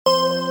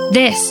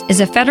This is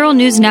a Federal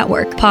News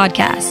Network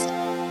podcast.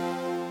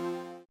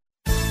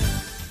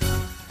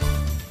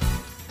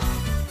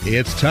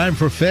 It's time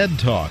for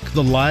FEDtalk,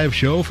 the live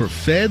show for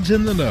feds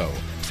in the know.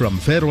 From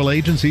federal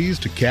agencies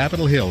to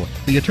Capitol Hill,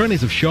 the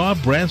attorneys of Shaw,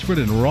 Bransford,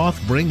 and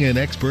Roth bring in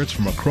experts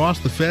from across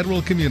the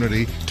federal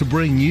community to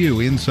bring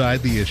you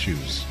inside the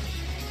issues.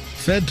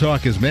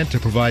 FEDtalk is meant to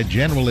provide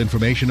general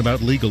information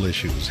about legal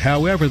issues.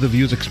 However, the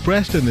views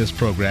expressed in this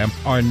program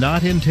are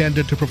not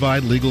intended to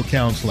provide legal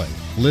counseling.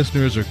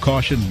 Listeners are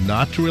cautioned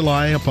not to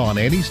rely upon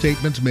any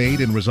statements made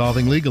in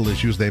resolving legal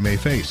issues they may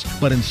face,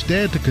 but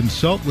instead to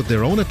consult with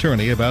their own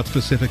attorney about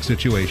specific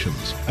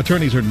situations.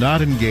 Attorneys are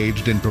not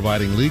engaged in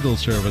providing legal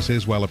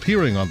services while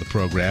appearing on the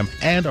program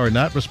and are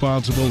not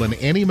responsible in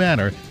any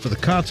manner for the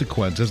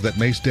consequences that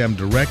may stem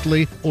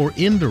directly or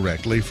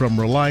indirectly from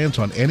reliance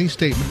on any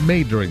statement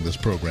made during this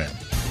program.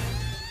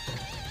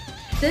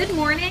 Good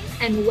morning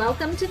and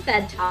welcome to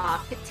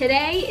FEDtalk.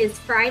 Today is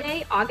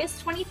Friday,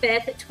 August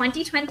 25th,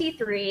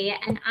 2023,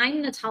 and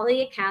I'm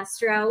Natalia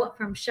Castro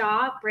from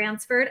Shaw,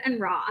 Bransford, and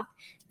Roth.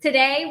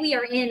 Today, we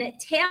are in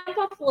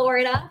Tampa,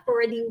 Florida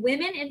for the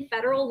Women in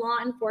Federal Law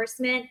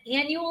Enforcement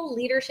Annual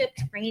Leadership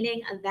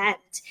Training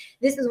event.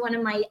 This is one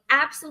of my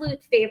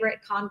absolute favorite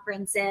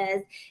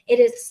conferences. It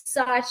is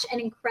such an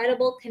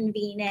incredible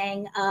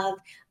convening of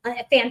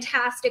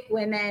fantastic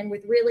women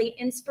with really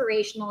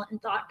inspirational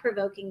and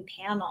thought-provoking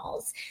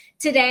panels.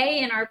 Today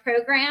in our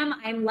program,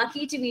 I'm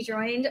lucky to be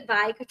joined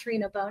by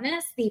Catrina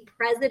Bonus, the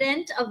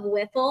president of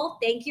WIFLE.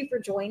 Thank you for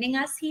joining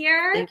us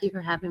here. Thank you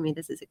for having me.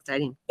 This is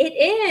exciting. It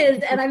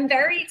is, and I'm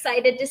very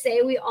excited to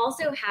say we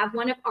also have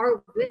one of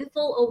our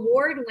WIFLE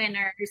Award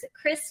winners,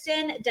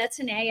 Kristen de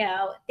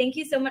Tineo. Thank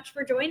you so much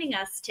for joining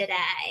us today.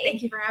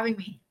 Thank you for having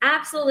me.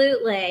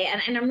 Absolutely,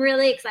 and I'm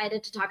really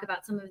excited to talk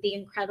about some of the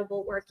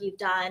incredible work you've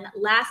done.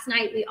 Last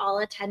night, we all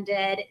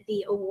attended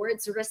the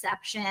awards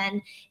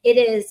reception. It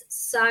is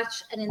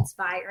such an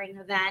inspiring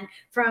event.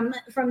 From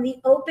the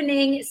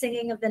opening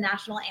singing of the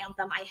national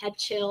anthem, I had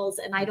chills,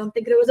 and I don't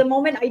think there was a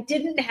moment I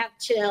didn't have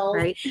chills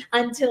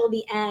until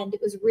the end.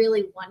 It was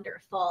really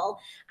wonderful.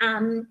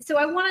 So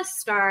I want to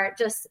start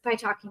just by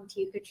talking to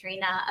you,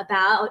 Catrina,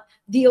 about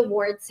the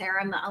award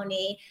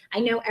ceremony.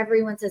 I know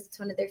everyone says it's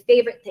one of their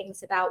favorite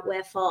things about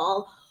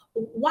WIFLE.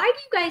 Why do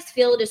you guys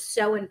feel it is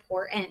so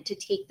important to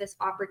take this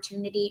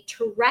opportunity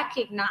to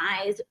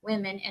recognize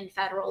women in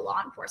federal law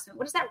enforcement?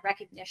 What does that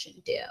recognition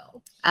do?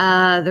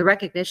 The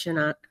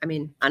recognition,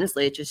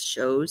 honestly, it just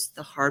shows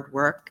the hard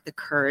work, the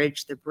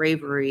courage, the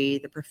bravery,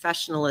 the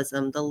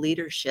professionalism, the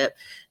leadership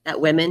that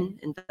women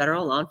in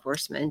federal law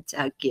enforcement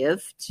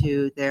give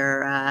to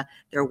their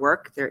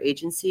work, their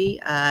agency,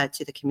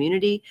 to the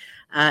community.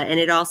 And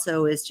it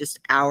also is just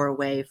our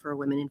way for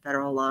women in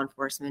federal law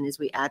enforcement as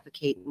we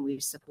advocate and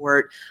we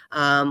support.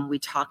 We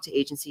talk to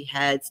agency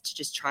heads to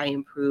just try and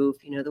improve,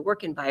 the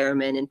work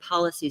environment and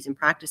policies and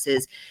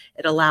practices.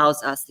 It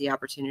allows us the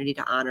opportunity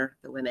to honor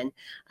the women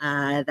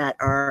that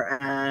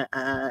are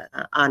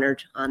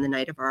honored on the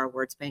night of our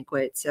awards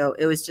banquet. So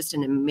it was just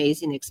an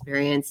amazing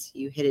experience.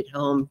 You hit it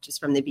home just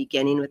from the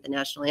beginning with the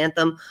national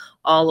anthem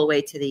all the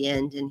way to the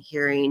end, and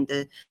hearing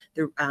the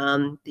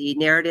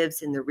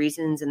narratives and the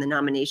reasons and the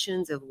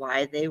nominations of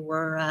why they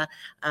were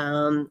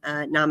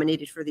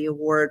nominated for the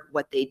award,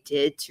 what they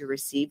did to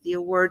receive the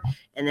award,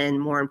 and then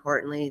more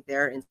importantly,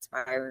 their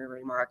inspiring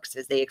remarks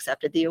as they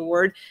accepted the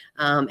award,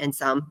 and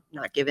some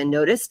not given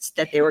notice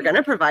that they were going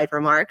to provide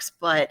remarks,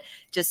 but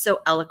just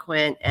so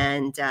eloquent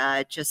and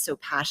just so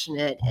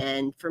passionate.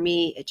 And for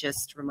me, it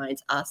just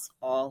reminds us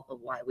all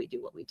of why we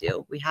do what we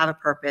do. We have a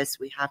purpose,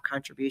 we have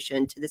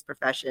contribution to this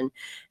profession.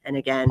 And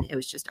again, it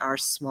was just our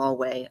small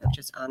way of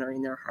just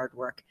honoring their hard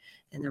work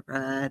and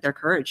their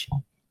courage.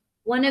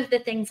 One of the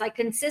things I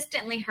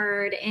consistently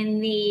heard in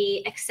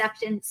the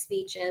acceptance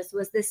speeches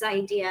was this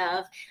idea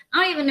of,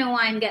 I don't even know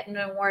why I'm getting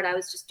an award. I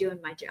was just doing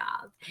my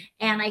job.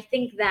 And I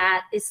think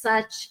that is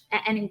such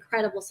an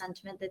incredible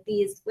sentiment, that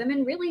these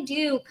women really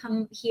do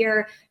come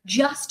here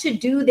just to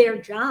do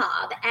their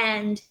job.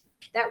 And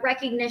that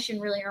recognition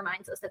really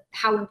reminds us of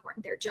how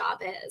important their job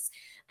is.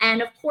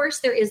 And of course,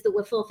 there is the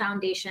WIFLE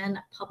Foundation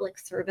Public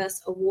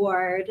Service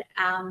Award,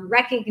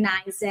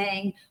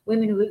 recognizing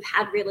women who have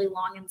had really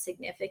long and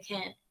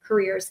significant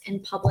careers in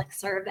public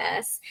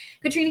service.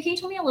 Catrina, can you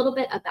tell me a little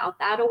bit about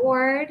that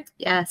award?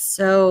 Yes,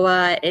 so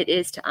it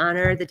is to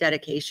honor the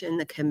dedication,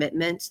 the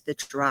commitment, the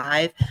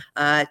drive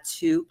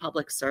to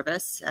public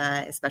service,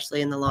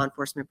 especially in the law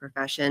enforcement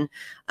profession.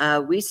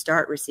 We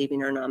start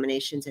receiving our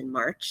nominations in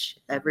March.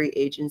 Every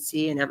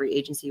agency and every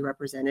agency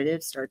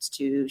representative starts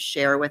to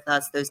share with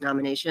us those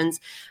nominations.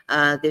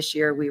 This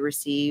year, we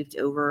received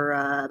over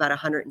about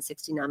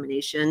 160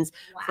 nominations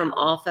from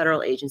all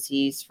federal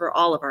agencies for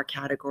all of our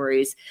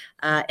categories.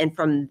 And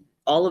from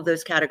all of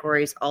those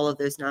categories, all of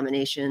those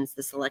nominations,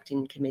 the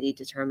selecting committee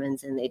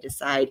determines and they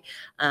decide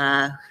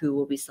who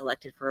will be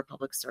selected for a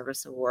public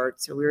service award.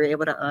 So we were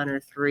able to honor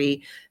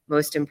 3,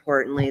 most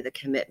importantly, the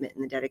commitment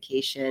and the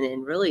dedication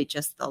and really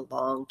just the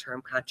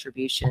long-term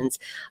contributions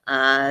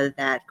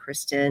that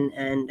Kristen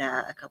and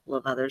a couple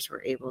of others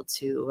were able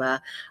to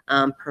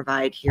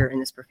provide here in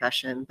this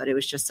profession. But it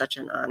was just such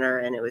an honor,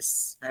 and I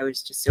was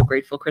just so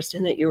grateful,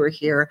 Kristen, that you were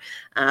here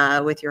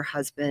with your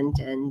husband,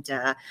 and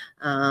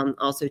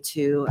also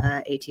to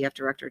ATF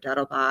Director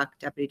Dettelbach,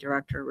 Deputy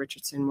Director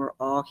Richardson. We're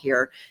all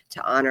here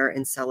to honor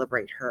and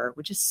celebrate her,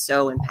 which is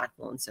so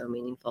impactful and so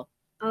meaningful.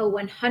 Oh,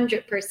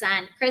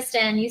 100%.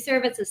 Kristen, you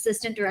serve as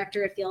Assistant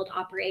Director of Field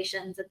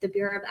Operations at the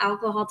Bureau of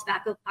Alcohol,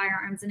 Tobacco,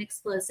 Firearms, and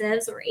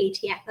Explosives, or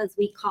ATF as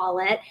we call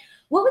it.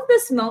 What was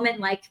this moment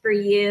like for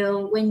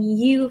you when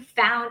you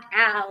found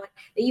out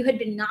that you had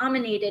been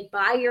nominated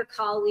by your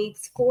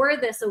colleagues for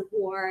this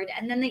award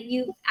and then that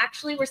you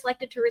actually were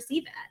selected to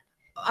receive it?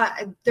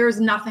 There's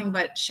nothing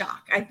but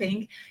shock, I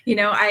think.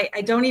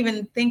 I don't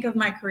even think of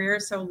my career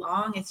so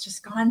long. It's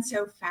just gone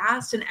so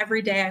fast. And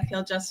every day I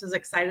feel just as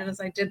excited as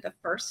I did the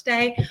first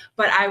day.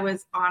 But I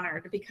was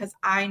honored because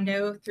I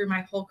know through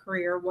my whole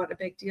career what a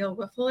big deal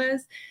WIFLE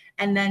is.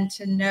 And then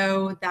to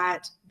know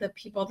that the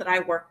people that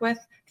I work with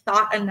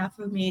thought enough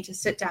of me to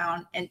sit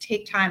down and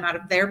take time out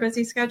of their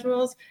busy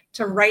schedules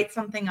to write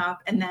something up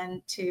and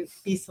then to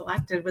be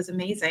selected was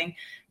amazing.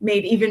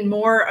 Made even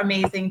more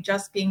amazing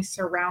just being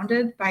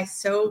surrounded by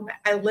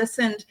I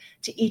listened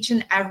to each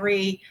and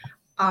every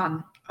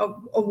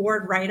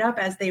award write-up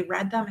as they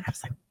read them, and I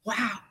was like,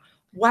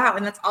 wow.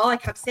 And that's all I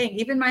kept saying.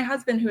 Even my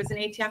husband, who is an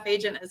ATF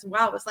agent as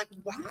well, was like,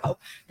 wow,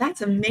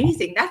 that's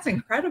amazing. That's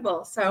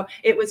incredible. So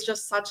it was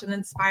just such an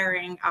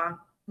inspiring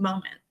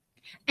moment.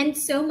 And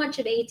so much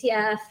of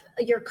ATF,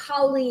 your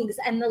colleagues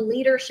and the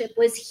leadership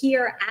was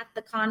here at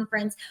the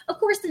conference. Of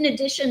course, in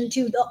addition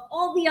to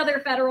all the other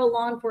federal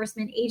law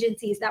enforcement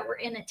agencies that were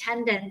in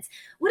attendance.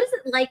 What is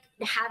it like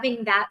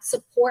having that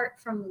support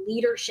from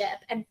leadership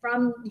and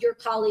from your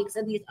colleagues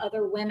and these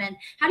other women?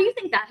 How do you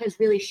think that has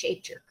really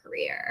shaped your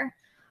career?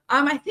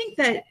 I think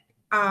that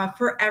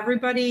for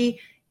everybody,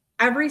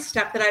 every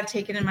step that I've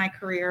taken in my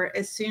career,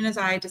 as soon as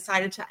I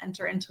decided to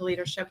enter into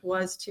leadership,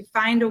 was to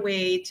find a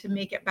way to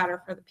make it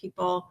better for the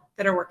people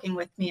that are working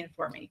with me and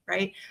for me,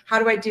 right? How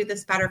do I do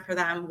this better for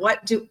them?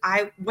 What did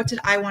I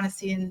want to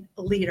see in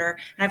a leader?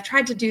 And I've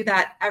tried to do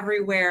that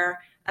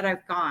everywhere that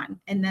I've gone.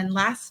 And then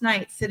last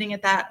night, sitting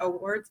at that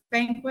awards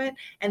banquet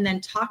and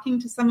then talking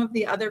to some of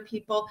the other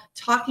people,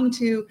 talking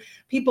to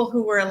people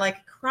who were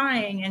like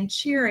crying and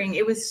cheering,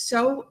 it was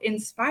so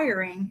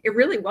inspiring. It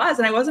really was.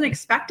 And I wasn't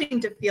expecting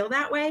to feel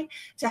that way,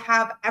 to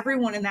have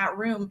everyone in that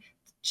room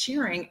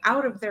cheering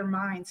out of their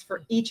minds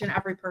for each and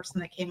every person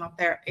that came up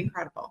there.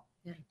 Incredible.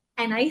 Yeah.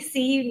 And I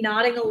see you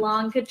nodding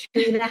along,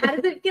 Catrina. How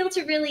does it feel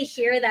to really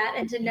hear that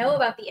and to know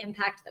about the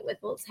impact that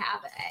WIFLE is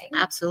having?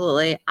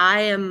 Absolutely.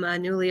 I am a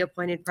newly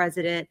appointed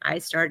president. I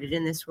started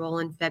in this role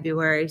in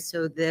February,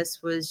 so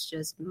this was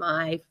just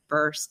my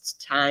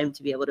first time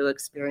to be able to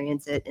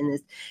experience it in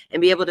this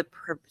and be able to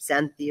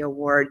present the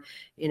award.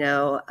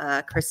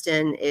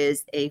 Kristen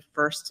is a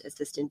first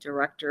assistant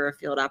director of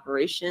field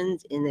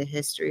operations in the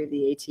history of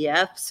the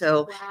ATF.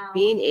 So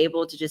being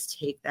able to just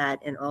take that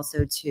and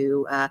also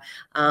to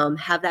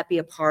have that be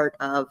a part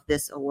of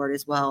this award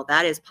as well,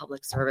 that is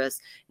public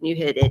service. And you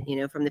hit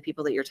it, from the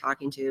people that you're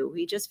talking to,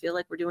 we just feel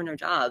like we're doing our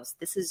jobs.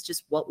 This is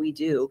just what we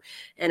do.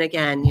 And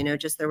again,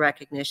 just the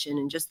recognition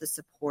and just the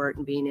support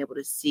and being able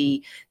to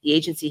see the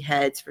agency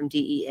heads from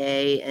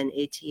DEA and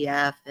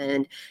ATF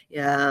and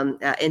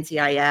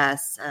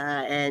NCIS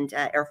and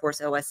Air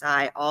Force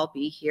OSI all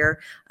be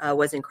here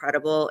was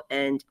incredible.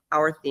 And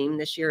our theme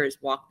this year is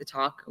walk the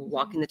talk,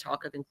 walking the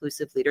talk of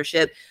inclusive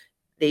leadership.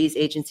 These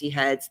agency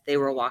heads, they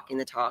were walking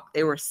the talk.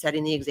 They were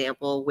setting the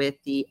example with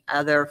the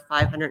other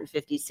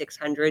 550,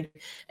 600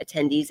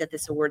 attendees at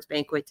this awards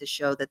banquet to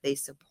show that they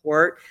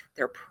support,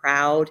 they're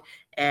proud,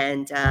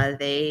 and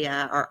they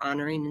are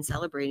honoring and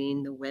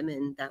celebrating the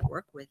women that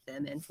work with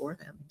them and for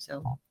them.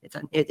 So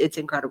it's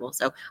incredible.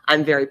 So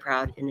I'm very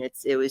proud, and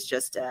it was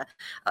just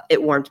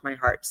it warmed my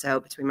heart. So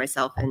between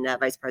myself and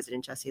Vice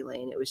President Jesse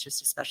Lane, it was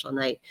just a special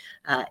night,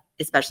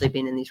 especially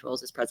being in these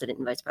roles as president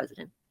and vice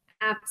president.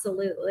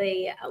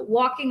 Absolutely.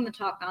 Walking the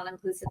talk on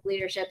inclusive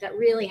leadership, that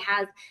really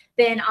has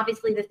been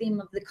obviously the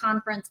theme of the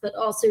conference, but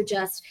also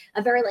just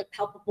a very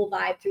palpable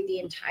vibe through the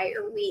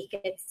entire week.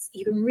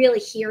 You can really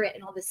hear it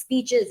in all the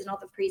speeches and all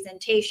the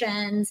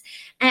presentations.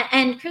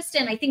 And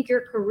Kristen, I think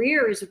your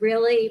career is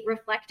really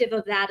reflective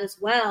of that as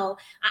well.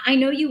 I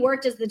know you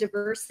worked as the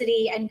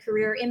diversity and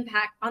career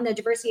impact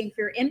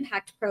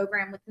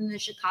program within the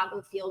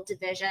Chicago Field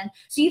Division.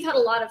 So you've had a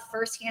lot of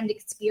firsthand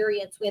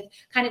experience with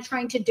kind of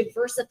trying to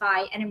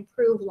diversify and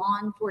improve law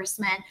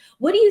enforcement.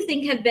 What do you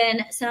think have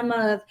been some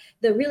of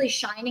the really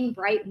shining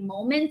bright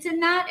moments in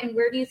that? And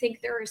where do you think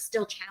there are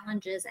still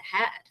challenges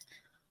ahead?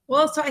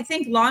 Well, so I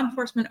think law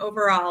enforcement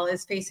overall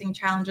is facing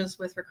challenges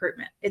with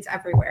recruitment. It's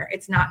everywhere.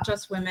 It's not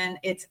just women.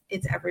 It's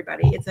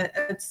everybody.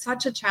 It's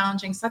such a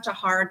challenging, such a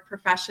hard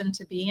profession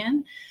to be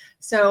in.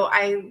 So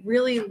I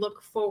really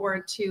look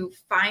forward to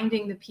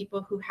finding the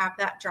people who have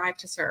that drive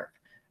to serve,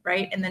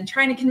 right? And then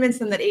trying to convince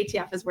them that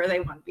ATF is where they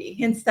want to be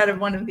instead of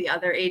one of the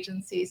other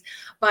agencies.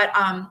 But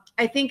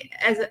I think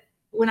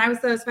when I was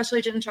the special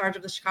agent in charge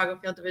of the Chicago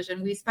Field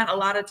Division, we spent a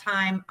lot of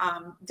time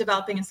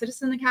developing a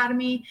citizen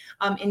academy,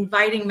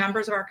 inviting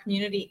members of our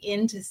community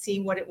in to see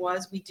what it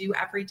was we do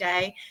every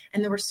day.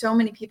 And there were so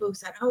many people who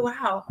said, oh,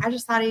 wow, I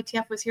just thought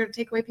ATF was here to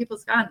take away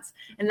people's guns.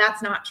 And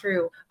that's not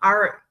true.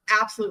 Our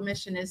absolute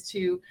mission is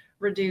to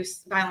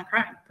reduce violent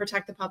crime,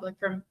 protect the public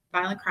from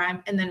violent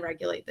crime, and then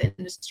regulate the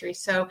industry.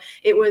 So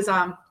it was,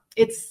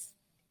 it's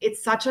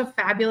such a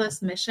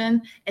fabulous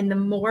mission. And the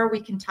more we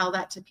can tell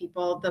that to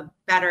people, the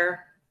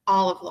better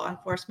all of law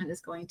enforcement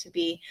is going to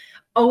be,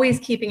 always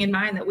keeping in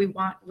mind that we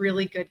want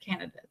really good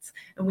candidates,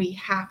 and we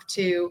have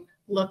to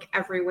look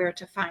everywhere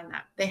to find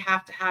that. They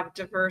have to have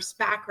diverse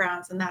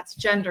backgrounds, and that's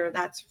gender,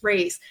 that's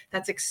race,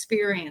 that's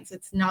experience,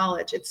 it's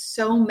knowledge. It's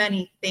so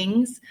many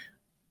things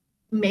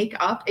make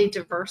up a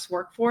diverse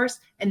workforce,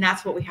 and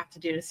that's what we have to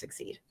do to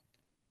succeed.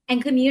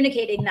 And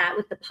communicating that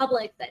with the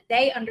public, that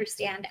they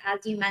understand,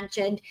 as you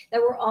mentioned, that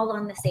we're all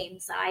on the same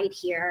side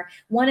here.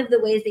 One of the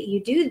ways that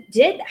you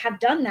did have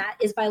done that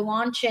is by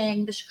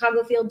launching the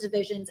Chicago Field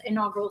Division's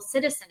inaugural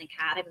Citizen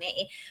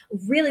Academy.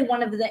 Really,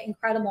 one of the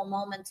incredible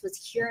moments was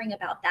hearing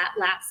about that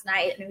last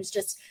night. And it was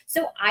just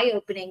so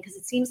eye-opening, because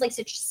it seems like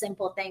such a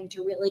simple thing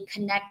to really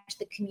connect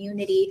the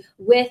community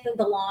with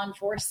the law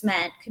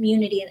enforcement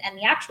community and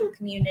the actual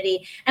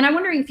community. And I'm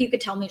wondering if you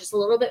could tell me just a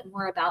little bit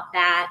more about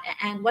that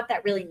and what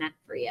that really meant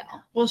for you.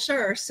 Well,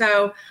 sure.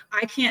 So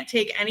I can't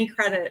take any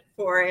credit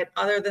for it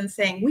other than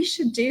saying we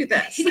should do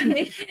this.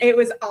 It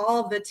was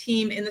all the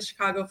team in the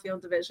Chicago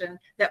Field Division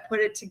that put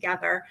it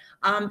together.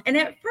 And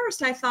at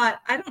first I thought,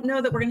 I don't know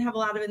that we're going to have a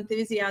lot of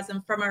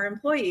enthusiasm from our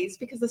employees,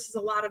 because this is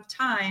a lot of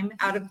time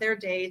out of their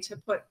day to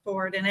put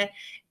forward in it.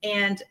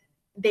 And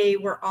they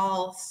were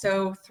all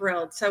so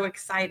thrilled, so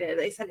excited.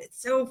 They said, it's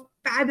so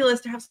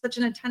fabulous to have such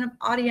an attentive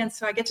audience,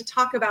 so I get to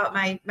talk about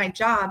my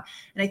job.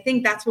 And I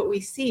think that's what we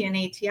see in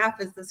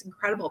ATF, is this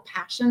incredible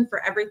passion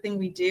for everything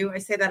we do. I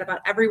say that about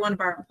every one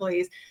of our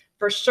employees.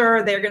 For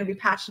sure, they're going to be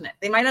passionate.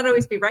 They might not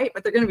always be right,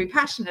 but they're going to be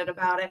passionate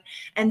about it.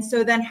 And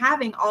so then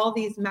having all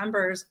these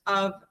members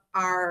of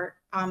our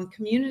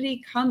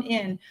community come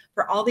in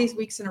for all these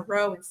weeks in a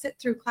row and sit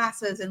through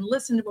classes and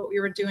listen to what we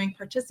were doing,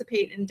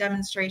 participate in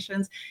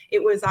demonstrations.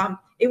 It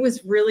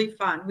was really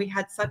fun. We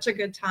had such a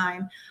good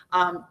time,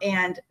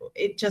 and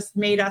it just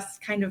made us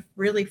kind of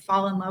really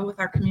fall in love with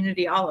our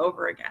community all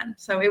over again.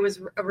 So it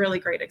was a really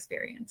great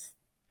experience.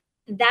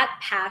 That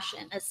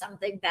passion is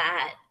something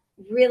that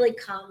really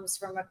comes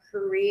from a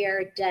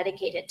career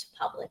dedicated to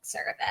public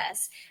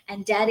service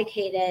and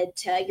dedicated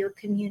to your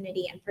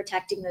community and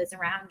protecting those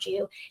around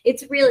you.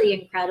 It's really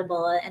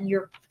incredible, and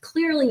you're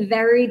clearly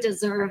very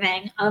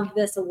deserving of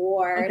this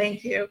award. Oh,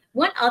 thank you.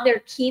 One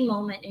other key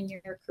moment in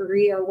your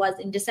career was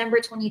in December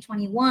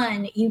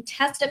 2021, you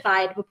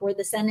testified before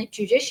the Senate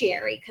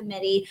Judiciary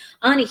Committee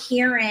on a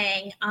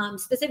hearing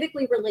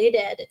specifically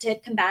related to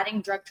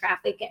combating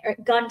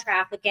gun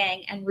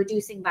trafficking and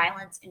reducing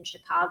violence in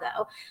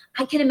Chicago.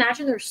 I can imagine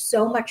there's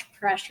so much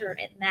pressure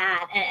in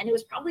that. And it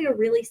was probably a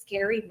really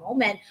scary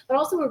moment, but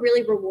also a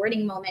really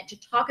rewarding moment to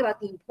talk about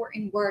the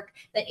important work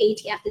that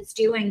ATF is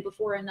doing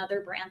before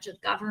another branch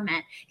of government.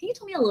 Can you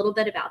tell me a little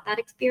bit about that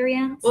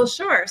experience? Well,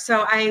 sure.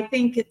 So I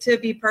think, to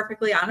be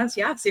perfectly honest,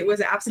 yes, it was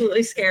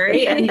absolutely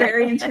scary and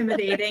very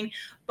intimidating.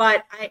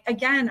 But I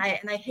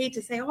hate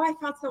to say, oh, I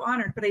felt so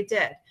honored, but I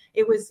did.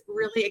 It was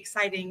really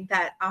exciting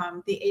that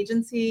the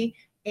agency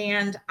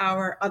and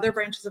our other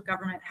branches of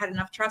government had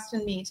enough trust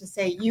in me to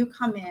say, you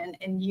come in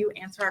and you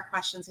answer our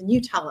questions and you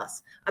tell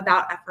us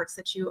about efforts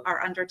that you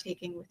are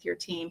undertaking with your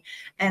team.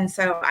 And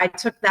so I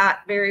took that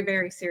very,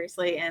 very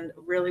seriously and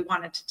really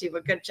wanted to do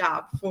a good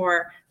job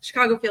for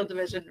Chicago Field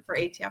Division, for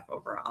ATF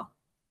overall.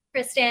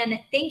 Kristen,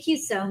 thank you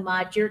so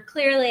much. You're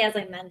clearly, as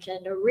I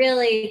mentioned, a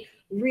really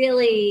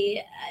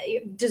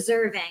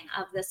deserving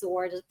of this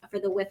award for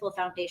the WIFLE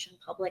Foundation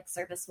Public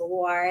Service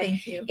Award.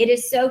 Thank you. It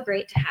is so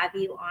great to have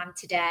you on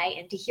today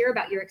and to hear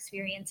about your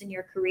experience in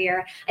your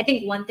career. I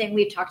think one thing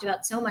we've talked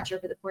about so much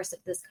over the course of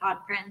this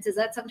conference is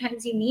that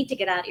sometimes you need to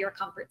get out of your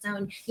comfort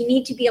zone. You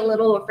need to be a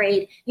little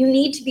afraid. You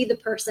need to be the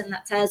person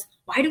that says,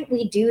 why don't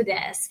we do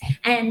this?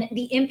 And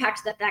the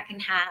impact that can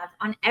have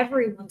on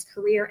everyone's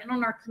career and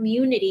on our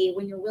community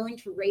when you're willing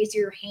to raise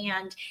your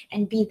hand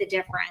and be the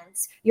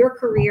difference. Your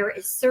career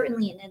is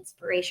certainly an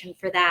inspiration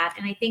for that.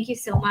 And I thank you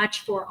so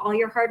much for all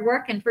your hard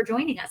work and for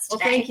joining us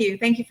today. Well, thank you.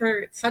 Thank you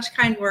for such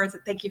kind words,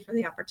 and thank you for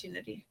the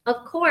opportunity.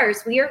 Of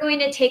course, we are going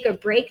to take a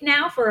break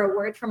now for a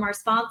word from our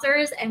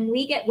sponsors. And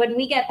when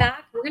we get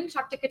back, we're going to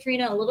talk to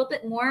Katrina a little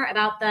bit more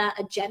about the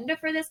agenda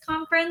for this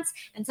conference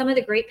and some of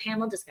the great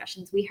panel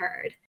discussions we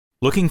heard.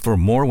 Looking for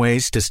more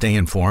ways to stay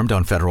informed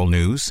on federal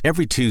news?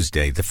 Every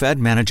Tuesday, the Fed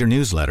Manager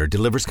newsletter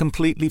delivers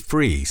completely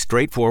free,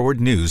 straightforward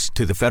news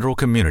to the federal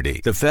community.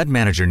 The Fed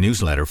Manager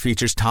newsletter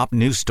features top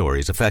news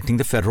stories affecting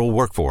the federal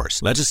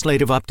workforce,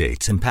 legislative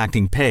updates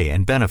impacting pay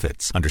and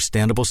benefits,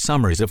 understandable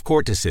summaries of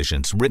court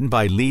decisions written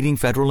by leading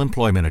federal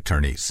employment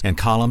attorneys, and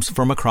columns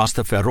from across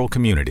the federal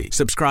community.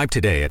 Subscribe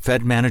today at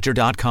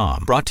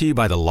FedManager.com. Brought to you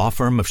by the law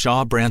firm of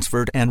Shaw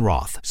Bransford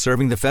Roth,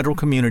 serving the federal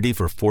community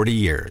for 40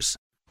 years.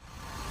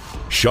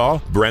 Shaw,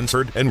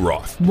 Bransford, and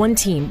Roth. One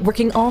team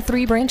working all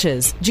three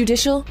branches: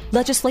 judicial,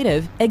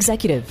 legislative,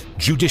 executive.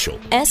 Judicial.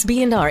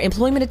 SB&R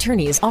employment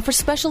attorneys offer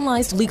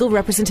specialized legal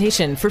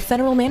representation for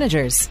federal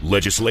managers.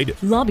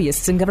 Legislative.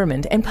 Lobbyists in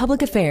government and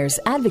public affairs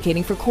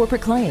advocating for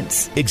corporate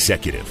clients.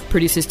 Executive.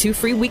 Produces 2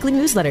 free weekly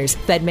newsletters,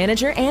 Fed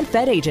Manager and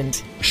Fed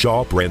Agent.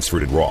 Shaw,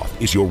 Bransford, and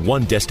Roth is your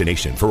one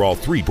destination for all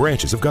 3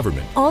 branches of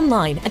government.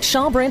 Online at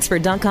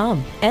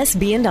shawbransford.com.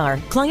 SB&R,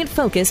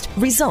 client-focused,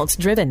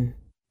 results-driven.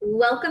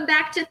 Welcome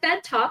back to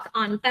FEDtalk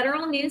on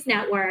Federal News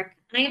Network.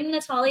 I am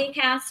Natalia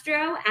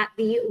Castro at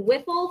the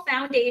WIFLE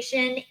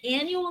Foundation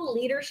Annual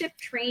Leadership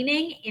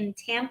Training in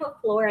Tampa,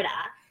 Florida.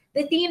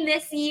 The theme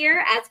this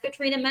year, as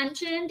Katrina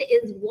mentioned,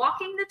 is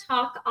walking the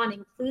talk on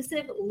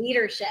inclusive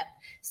leadership.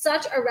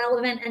 Such a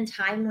relevant and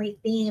timely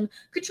theme.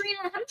 Katrina,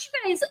 how did you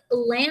guys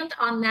land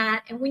on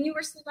that? And when you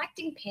were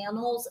selecting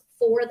panels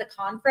for the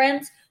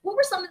conference, what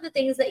were some of the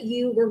things that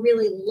you were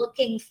really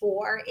looking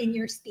for in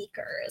your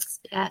speakers?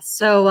 Yeah,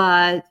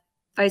 so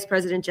Vice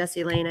President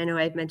Jessie Lane, I know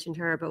I've mentioned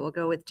her, but we'll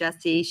go with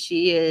Jessie.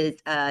 She is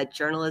a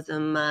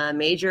journalism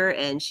major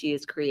and she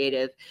is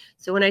creative.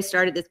 So when I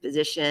started this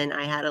position,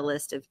 I had a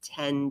list of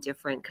 10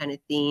 different kind of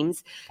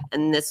themes.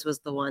 And this was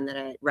the one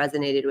that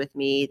resonated with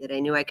me, that I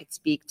knew I could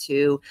speak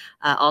to,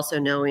 also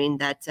knowing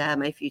that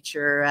my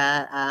future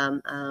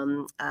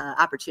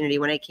opportunity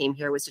when I came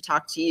here was to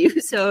talk to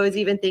you. So I was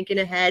even thinking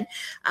ahead.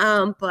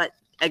 But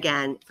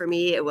again, for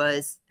me, it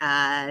was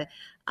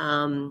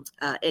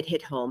it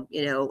hit home.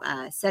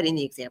 Setting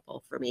the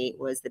example for me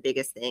was the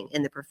biggest thing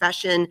in the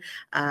profession,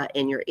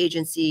 in your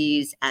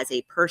agencies, as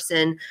a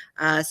person.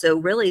 So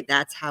really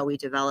that's how we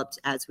developed,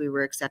 as we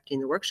were accepting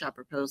the workshop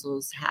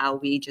proposals, how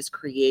we just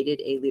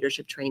created a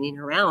leadership training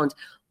around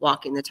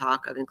walking the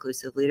talk of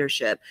inclusive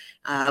leadership.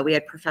 We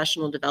had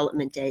professional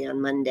development day on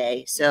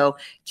Monday. So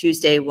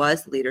Tuesday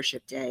was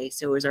leadership day.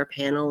 So it was our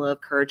panel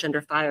of courage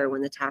under fire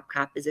when the top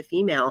cop is a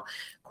female.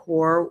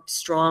 Core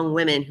strong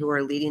women who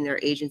are leading their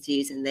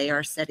agencies, and they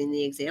are setting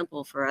the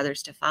example for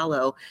others to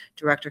follow.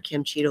 Director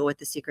Kim Cheadle with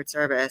the Secret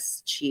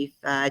Service, Chief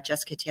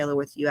Jessica Taylor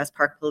with U.S.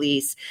 Park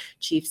Police,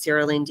 Chief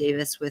Sarah Lynn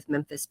Davis with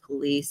Memphis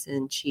Police,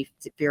 and Chief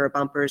Vera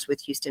Bumpers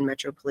with Houston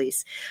Metro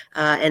Police.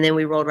 And then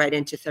we rolled right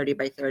into 30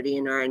 by 30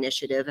 in our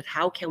initiative of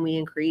how can we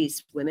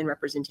increase women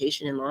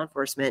representation in law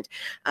enforcement.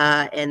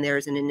 And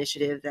there's an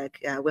initiative that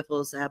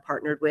WIFLE's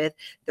partnered with,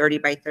 30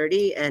 by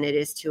 30, and it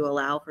is to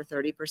allow for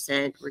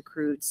 30%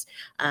 recruits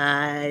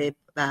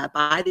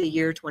by the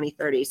year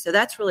 2030. So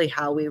that's really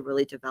how we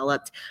really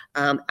developed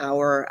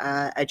our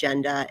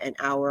agenda and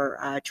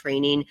our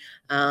training.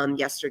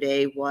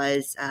 Yesterday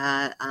was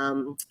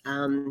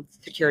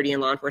Security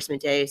and Law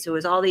Enforcement Day. So it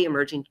was all the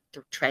emerging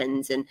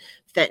trends and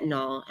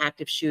fentanyl,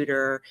 active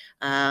shooter,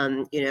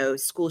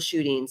 school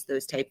shootings,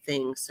 those type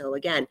things. So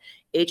again,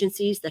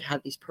 agencies that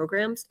have these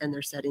programs and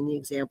they're setting the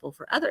example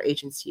for other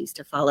agencies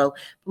to follow.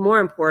 But more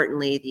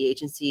importantly, the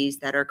agencies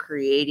that are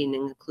creating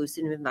an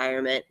inclusive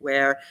environment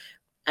where,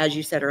 as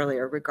you said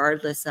earlier,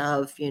 regardless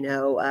of,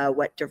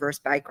 what diverse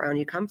background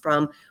you come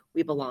from,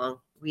 we belong.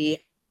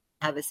 We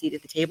have a seat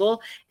at the table.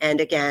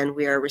 And again,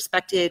 we are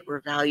respected,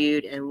 we're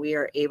valued, and we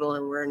are able,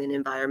 and we're in an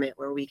environment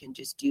where we can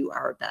just do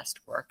our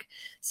best work.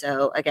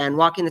 So again,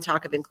 walking the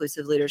talk of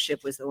inclusive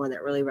leadership was the one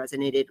that really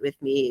resonated with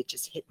me. It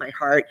just hit my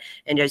heart,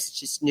 and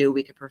just knew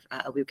we could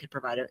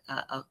provide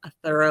a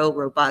thorough,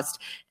 robust,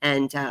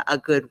 and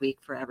a good week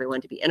for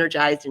everyone to be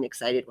energized and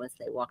excited once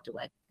they walked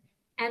away.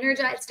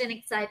 Energized and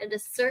excited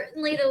is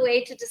certainly the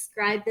way to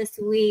describe this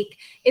week.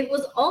 It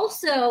was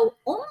also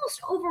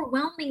almost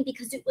overwhelming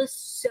because it was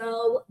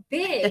so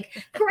big.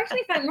 Correct me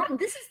if I'm wrong.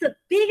 This is the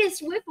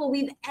biggest WIFLE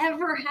we've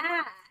ever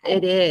had.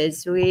 It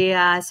is.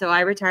 So I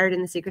retired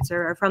in the Secret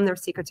Service from the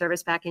Secret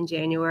Service back in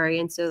January.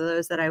 And so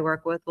those that I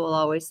work with will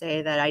always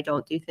say that I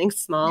don't do things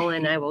small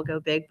and I will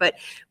go big. But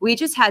we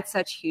just had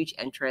such huge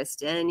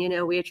interest. And,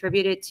 we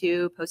attribute it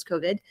to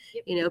post-COVID.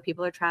 Yep.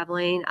 People are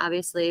traveling,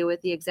 obviously,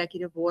 with the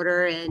executive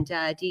order and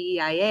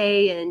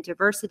DEIA and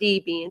diversity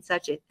being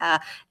such an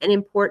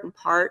important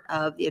part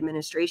of the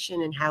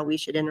administration and how we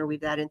should interweave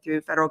that in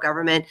through federal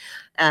government.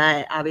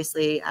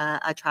 Obviously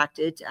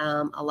attracted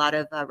a lot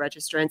of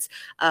registrants,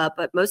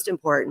 but most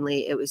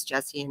importantly, it was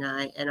Jessie and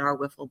I and our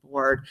WIFLE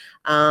board.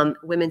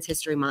 Women's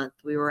History Month,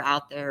 we were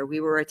out there. We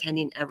were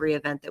attending every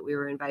event that we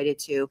were invited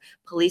to.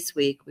 Police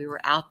Week, we were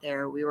out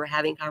there. We were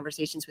having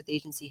conversations with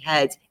agency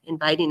heads,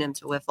 inviting them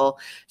to WIFLE.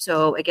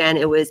 So again,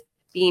 it was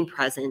being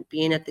present,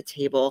 being at the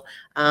table,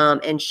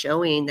 and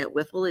showing that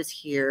WIFLE is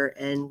here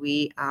and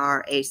we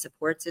are a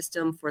support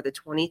system for the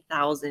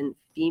 20,000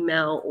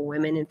 female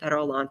women in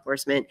federal law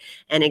enforcement.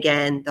 And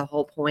again, the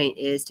whole point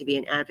is to be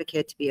an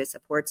advocate, to be a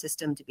support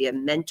system, to be a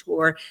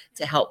mentor,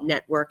 to help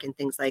network and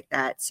things like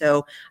that.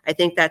 So I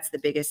think that's the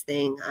biggest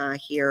thing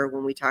here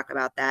when we talk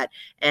about that.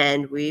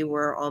 And we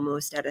were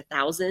almost at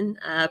 1,000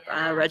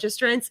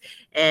 registrants,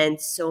 and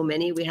so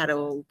many. We had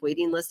a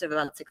waiting list of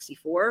about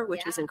 64,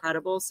 which was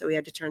incredible. So we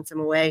had to turn some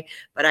away.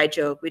 But I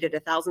joke, we did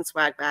 1,000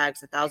 swag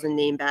bags, 1,000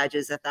 name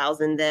badges,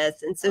 1,000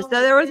 this. And so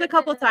there was a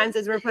couple times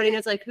as we're putting,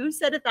 it's like, who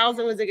said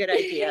 1,000 was a good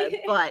idea?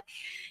 But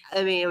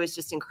I mean, it was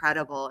just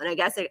incredible. And I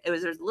guess there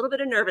was a little bit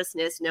of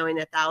nervousness knowing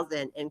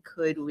 1,000, and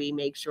could we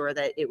make sure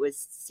that it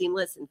was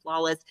seamless and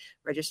flawless?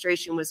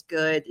 Registration was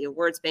good. The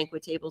awards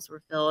banquet tables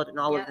were filled, and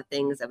all of the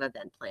things of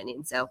event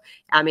planning. So,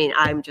 I mean,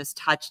 I'm just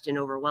touched and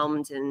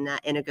overwhelmed in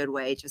a good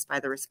way, just by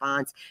the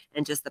response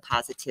and just the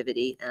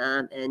positivity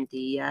and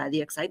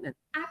the excitement.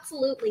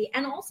 Absolutely.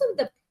 And also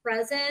the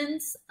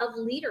presence of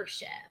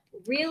leadership.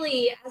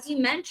 Really, as you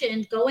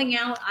mentioned, going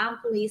out on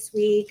Police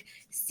Week,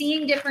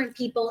 seeing different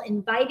people,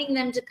 inviting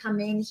them to come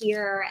in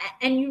here.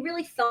 And you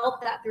really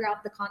felt that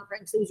throughout the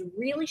conference. There was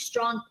really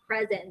strong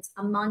presence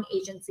among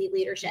agency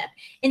leadership.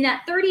 In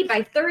that 30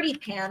 by 30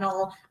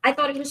 panel, I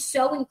thought it was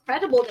so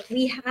incredible that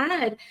we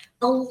had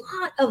a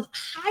lot of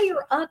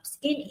higher ups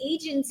in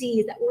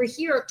agencies that were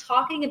here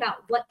talking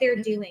about what they're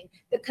doing,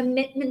 the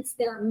commitments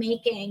they're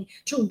making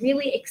to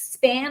really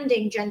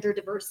expanding gender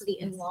diversity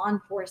in law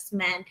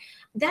enforcement.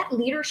 That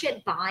leadership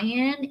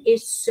buy-in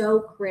is so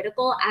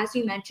critical. As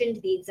you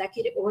mentioned, the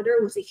executive order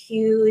was a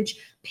huge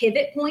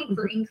pivot point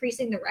for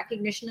increasing the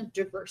recognition of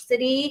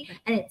diversity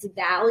and its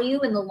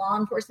value in the law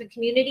enforcement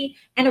community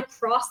and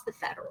across the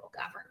federal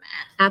government.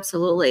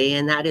 Absolutely.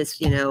 And that is,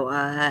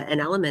 an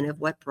element of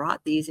what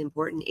brought these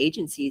important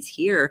agencies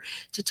here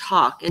to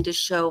talk and to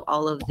show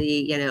all of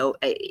the,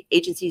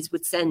 agencies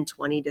would send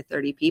 20 to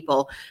 30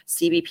 people.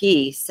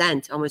 CBP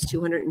sent almost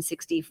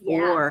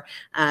 264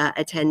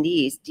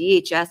 attendees.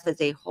 DHS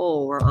as a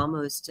whole were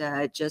almost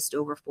just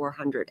over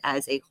 400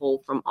 as a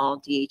whole from all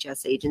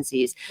DHS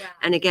agencies. Wow.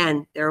 And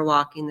again, they're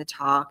walking the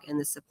talk, and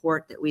the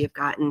support that we have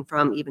gotten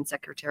from even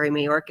Secretary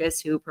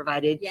Mayorkas, who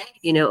provided,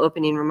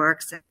 opening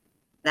remarks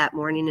that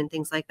morning and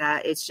things like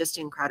that. It's just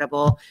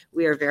incredible.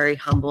 We are very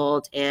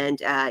humbled. And,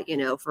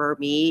 for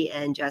me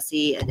and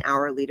Jesse and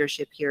our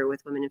leadership here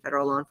with Women in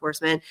Federal Law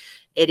Enforcement,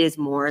 it is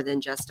more than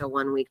just a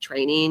 1-week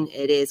training.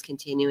 It is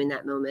continuing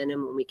that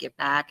momentum when we get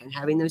back and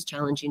having those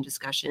challenging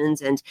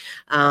discussions and,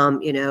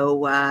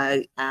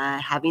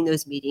 having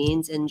those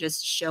meetings and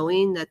just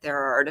showing that there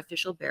are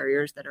artificial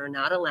barriers that are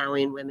not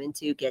allowing women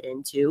to get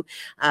into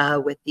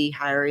with the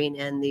hiring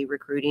and the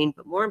recruiting.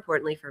 But more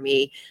importantly for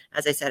me,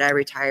 as I said, I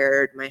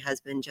retired. My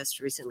husband just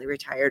recently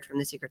retired from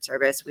the Secret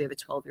Service. We have a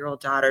 12-year-old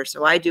daughter.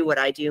 So I do what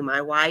I do.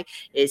 My why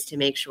is to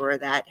make sure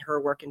that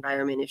her work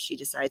environment, if she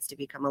decides to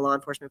become a law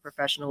enforcement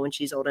professional when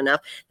she's old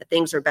enough, that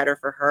things are better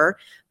for her.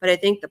 But I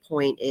think the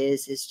point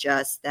is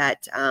just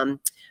that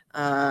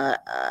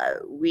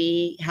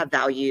we have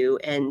value,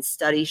 and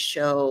studies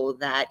show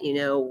that,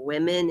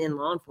 women in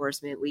law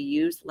enforcement, we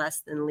use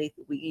less than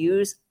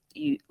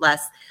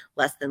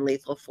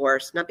lethal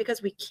force, not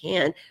because we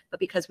can, but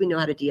because we know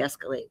how to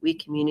de-escalate. We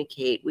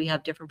communicate. We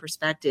have different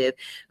perspective.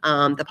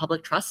 The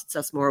public trusts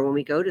us more when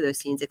we go to those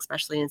scenes,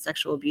 especially in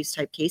sexual abuse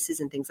type cases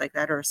and things like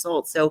that, or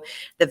assault. So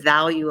the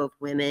value of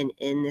women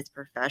in this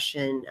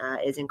profession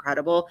is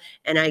incredible.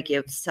 And I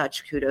give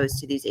such kudos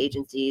to these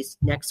agencies.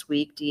 Next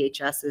week,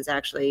 DHS is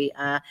actually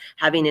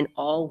having an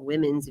all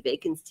women's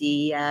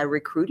vacancy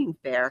recruiting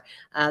fair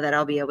that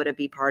I'll be able to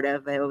be part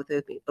of with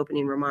the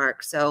opening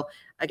remarks. So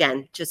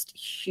again, just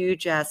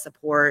huge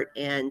support,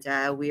 and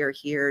we are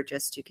here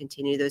just to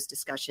continue those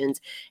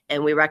discussions.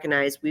 And we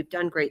recognize we've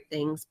done great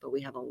things, but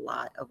we have a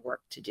lot of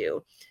work to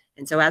do.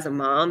 And so as a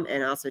mom,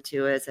 and also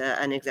too as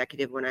an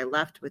executive when I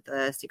left with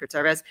the Secret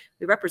Service,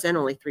 we represent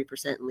only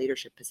 3% in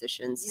leadership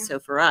positions. Yeah. So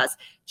for us,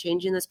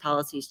 changing those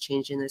policies,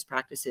 changing those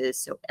practices,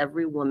 so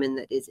every woman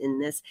that is in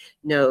this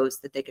knows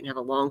that they can have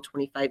a long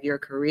 25-year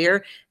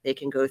career, they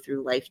can go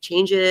through life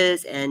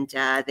changes, and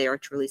they are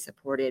truly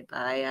supported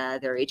by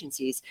their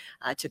agencies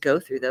to go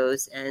through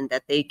those, and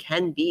that they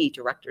can be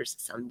directors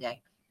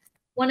someday.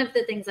 One of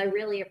the things I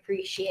really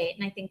appreciate,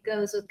 and I think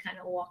goes with kind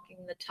of walking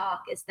the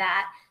talk, is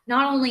that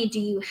not only do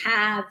you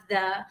have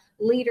the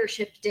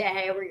leadership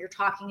day where you're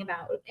talking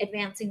about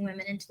advancing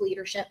women into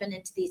leadership and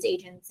into these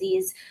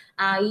agencies,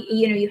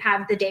 you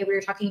have the day where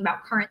you're talking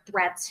about current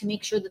threats to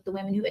make sure that the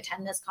women who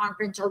attend this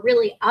conference are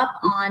really up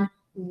on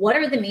what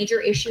are the major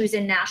issues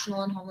in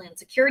national and homeland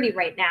security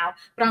right now.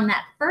 But on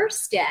that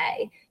first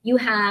day, you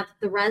have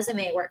the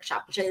resume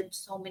workshop, which I heard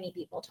so many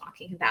people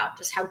talking about,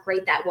 just how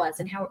great that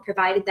was and how it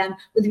provided them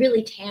with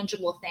really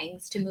tangible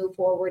things to move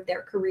forward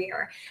their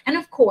career. And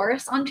of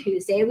course, on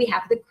Tuesday, we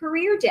have the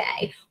career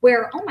day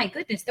where, oh my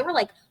goodness, there were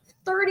like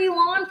 30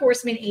 law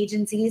enforcement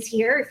agencies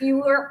here. If you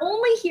were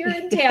only here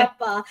in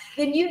Tampa,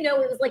 then it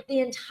was like the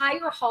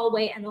entire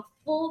hallway and a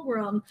full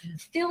room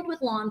filled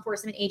with law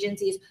enforcement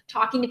agencies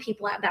talking to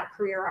people about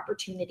career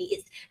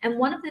opportunities. And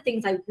one of the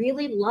things I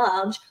really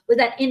loved was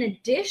that in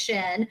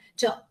addition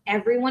to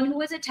everyone who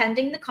was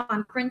attending the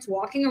conference,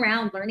 walking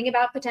around, learning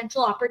about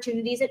potential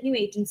opportunities at new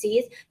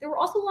agencies, there were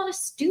also a lot of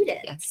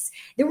students. Yes.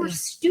 There were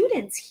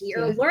students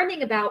here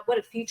learning about what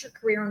a future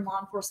career in law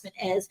enforcement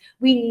is.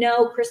 We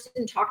know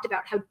Kristen talked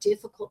about how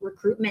difficult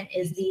recruitment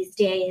is these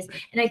days.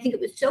 And I think it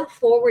was so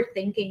forward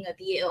thinking of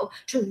you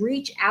to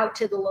reach out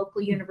to the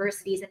local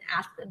universities and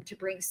ask them to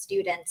bring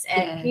students.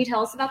 And can you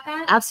tell us about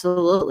that?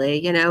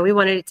 Absolutely. We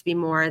wanted it to be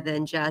more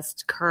than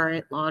just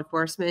current law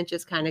enforcement,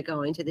 just kind of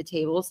going to the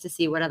tables to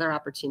see what other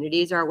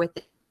opportunities are with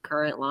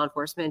current law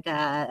enforcement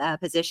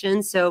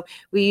positions. So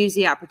we use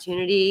the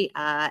opportunity.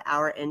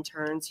 Our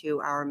interns who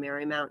are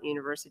Marymount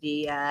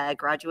University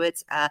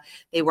graduates,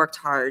 they worked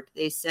hard.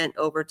 They sent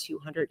over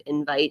 200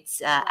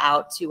 invites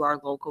out to our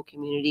local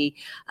community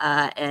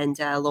and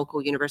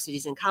local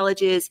universities and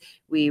colleges.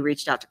 We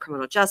reached out to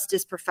criminal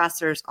justice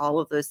professors, all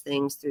of those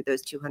things through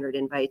those 200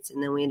 invites.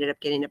 And then we ended up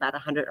getting about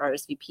 100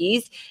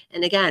 RSVPs.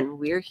 And again,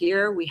 we're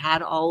here. We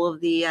had all of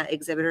the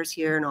exhibitors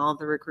here and all of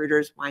the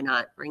recruiters. Why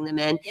not bring them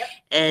in? Yep.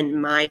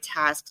 And my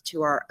task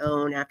to our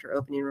own after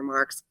opening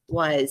remarks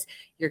was,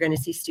 you're going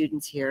to see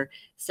students here,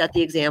 set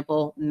the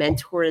example,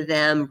 mentor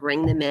them,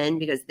 bring them in,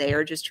 because they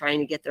are just trying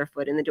to get their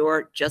foot in the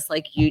door, just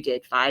like you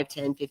did 5,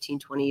 10, 15,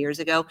 20 years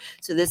ago.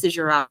 So this is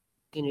your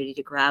opportunity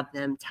to grab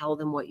them, tell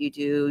them what you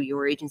do,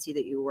 your agency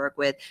that you work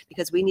with,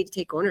 because we need to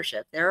take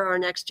ownership. They're our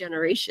next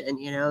generation.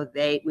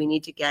 We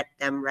need to get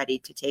them ready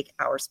to take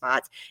our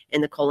spots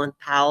in the Colin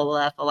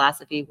Powell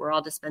philosophy. We're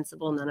all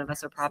dispensable. None of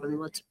us are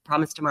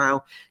promised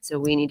tomorrow. So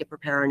we need to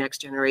prepare our next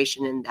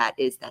generation, and that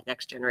is that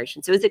next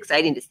generation. So it's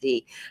exciting to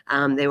see.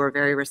 They were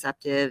very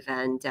receptive,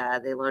 and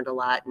they learned a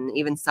lot. And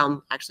even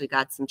some actually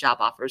got some job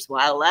offers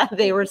while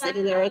they were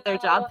sitting there at their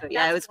job. But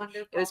yeah, it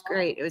was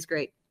great. It was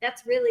great.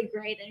 That's really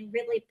great, and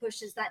really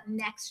pushes that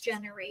next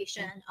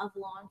generation of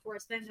law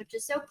enforcement, which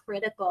is so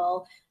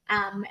critical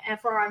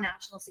for our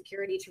national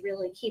security to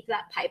really keep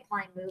that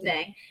pipeline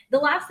moving. The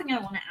last thing I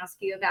want to ask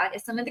you about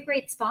is some of the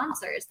great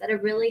sponsors that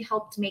have really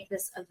helped make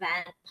this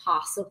event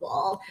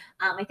possible.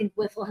 I think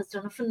WIFLE has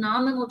done a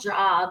phenomenal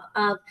job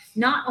of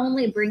not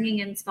only bringing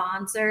in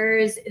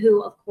sponsors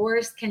who, of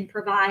course, can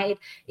provide,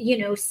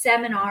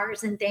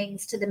 seminars and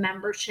things to the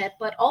membership,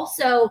 but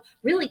also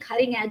really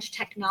cutting edge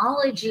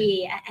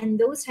technology and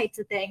those types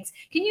of things.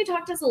 Can you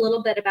talk to us a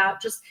little bit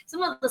about just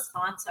some of the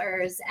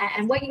sponsors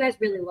and what you guys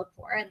really look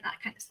for in that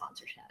kind of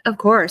sponsorship? Of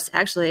course,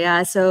 actually.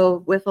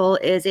 So WIFLE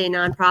is a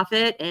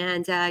nonprofit,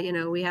 and,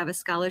 we have a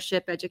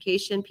scholarship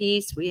education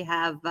piece. We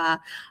have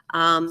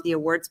the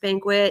awards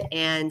banquet,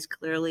 and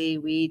clearly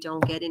we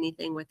don't get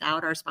anything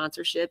without our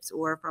sponsorships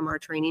or from our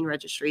training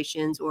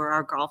registrations or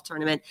our golf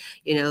tournament,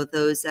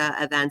 those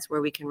events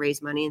where we can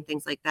raise money and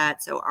things like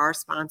that. So our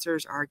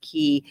sponsors are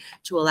key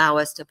to allow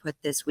us to put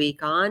this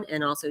week on,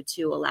 and also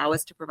to allow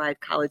us to provide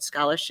college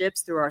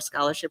scholarships through our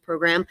scholarship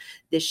program.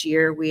 This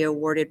year, we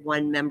awarded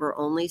one member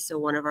only. So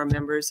one of our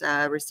members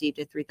received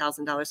a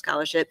 $3,000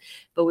 scholarship,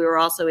 but we were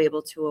also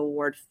able to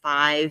award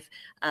 5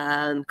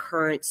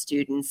 current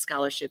students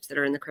scholarships that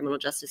are in the criminal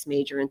justice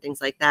major and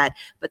things like that.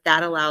 But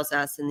that allows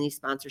us, and these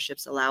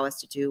sponsorships allow us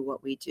to do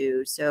what we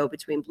do. So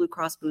between Blue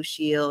Cross Blue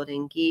Shield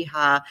and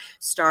GEHA,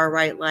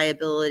 Starright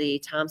Liability,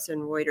 Thomson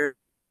Reuters,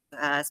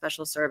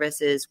 Special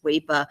Services,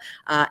 WAPA,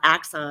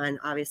 Axon,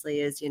 obviously,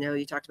 is,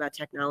 you talked about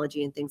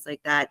technology and things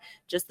like that.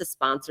 Just the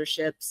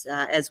sponsorships,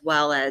 as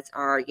well as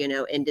our,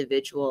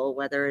 individual,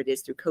 whether it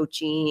is through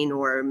coaching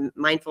or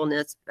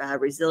mindfulness,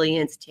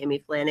 resilience, Tammy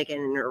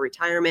Flanagan in her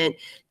retirement,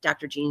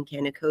 Dr. Jean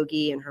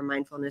Kanakogi and her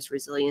mindfulness,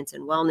 resilience,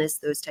 and wellness,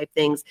 those type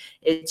things.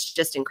 It's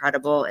just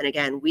incredible. And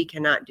again, we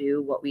cannot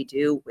do what we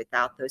do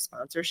without those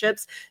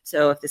sponsorships.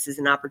 So if this is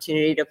an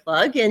opportunity to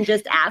plug and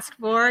just ask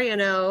for,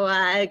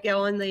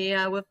 go in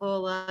the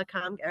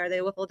WIFLE.com or the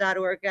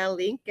WIFLE.org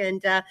link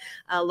and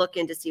look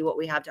in to see what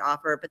we have to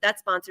offer. But that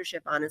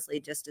sponsorship honestly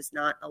just does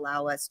not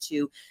allow us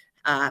to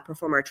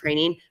perform our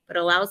training, but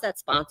allows that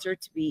sponsor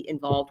to be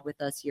involved with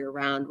us year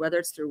round, whether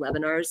it's through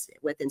webinars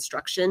with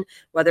instruction,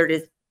 whether it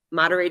is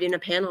moderating a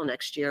panel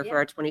next year for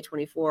our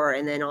 2024,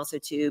 and then also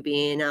to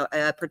being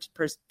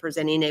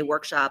presenting a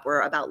workshop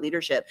or about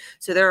leadership.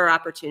 So there are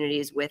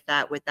opportunities with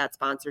that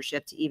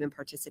sponsorship to even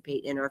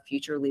participate in our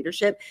future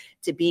leadership,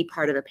 to be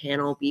part of a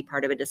panel, be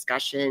part of a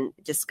discussion,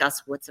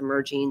 discuss what's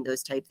emerging,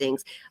 those type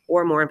things,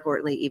 or more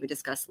importantly, even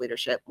discuss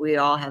leadership. We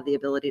all have the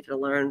ability to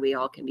learn. We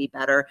all can be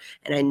better.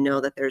 And I know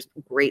that there's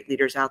great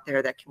leaders out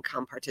there that can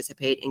come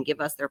participate and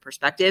give us their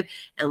perspective,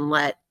 and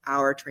let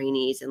our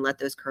trainees and let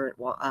those current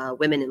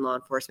women in law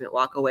enforcement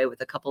walk away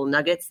with a couple of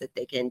nuggets that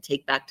they can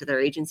take back to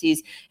their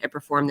agencies and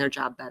perform their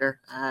job better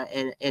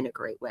in a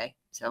great way.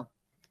 So,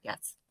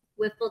 yes.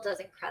 WIFLE does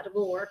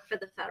incredible work for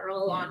the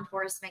federal law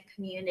enforcement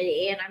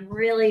community. And I'm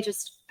really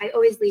I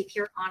always leave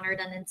here honored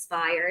and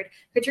inspired.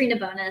 Catrina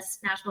Bonus,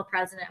 National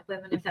President of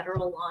Women in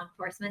Federal Law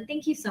Enforcement.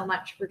 Thank you so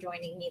much for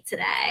joining me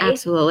today.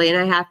 Absolutely. And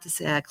I have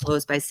to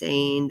close by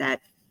saying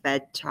that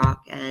FEDtalk,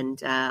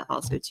 and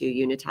also to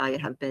you, Natalia,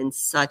 have been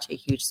such a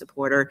huge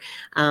supporter.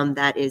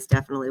 That is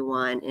definitely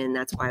one, and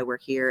that's why we're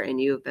here. And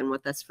you have been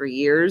with us for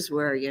years,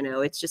 where, you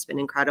know, it's just been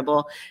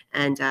incredible.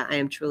 And I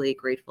am truly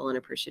grateful and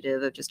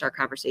appreciative of just our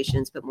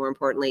conversations, but more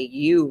importantly,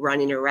 you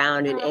running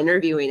around and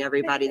interviewing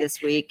everybody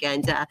this week.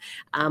 And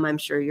I'm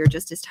sure you're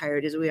just as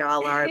tired as we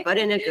all are, but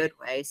in a good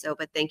way. So,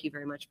 but thank you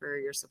very much for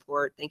your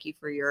support. Thank you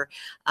for your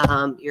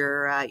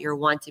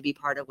want to be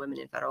part of women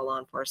in federal law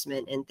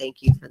enforcement, and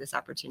thank you for this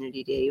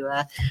opportunity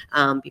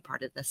to be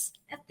part of this.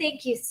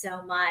 Thank you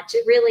so much.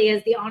 It really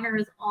is. The honor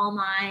is all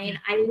mine.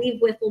 I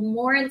leave WIFLE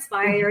more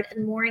inspired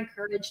and more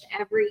encouraged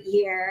every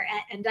year,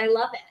 and I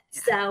love it.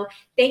 So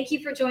thank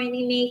you for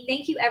joining me.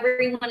 Thank you,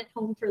 everyone at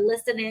home, for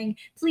listening.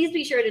 Please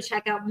be sure to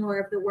check out more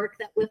of the work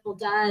that WIFLE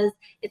does.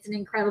 It's an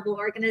incredible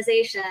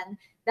organization.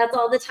 That's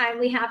all the time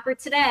we have for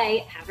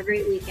today. Have a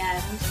great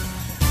weekend.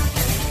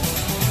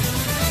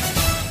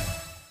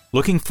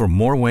 Looking for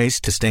more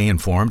ways to stay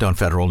informed on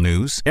federal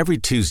news? Every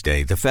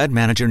Tuesday, the Fed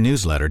Manager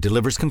newsletter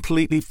delivers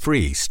completely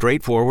free,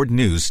 straightforward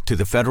news to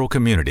the federal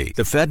community.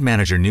 The Fed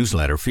Manager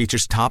newsletter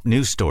features top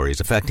news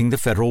stories affecting the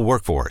federal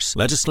workforce,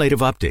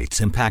 legislative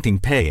updates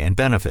impacting pay and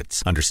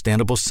benefits,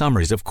 understandable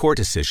summaries of court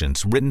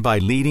decisions written by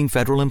leading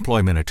federal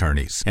employment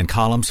attorneys, and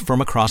columns from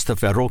across the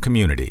federal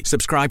community.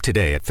 Subscribe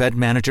today at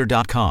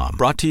FedManager.com.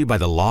 Brought to you by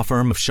the law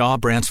firm of Shaw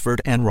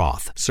Bransford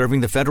Roth,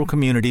 serving the federal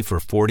community for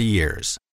 40 years.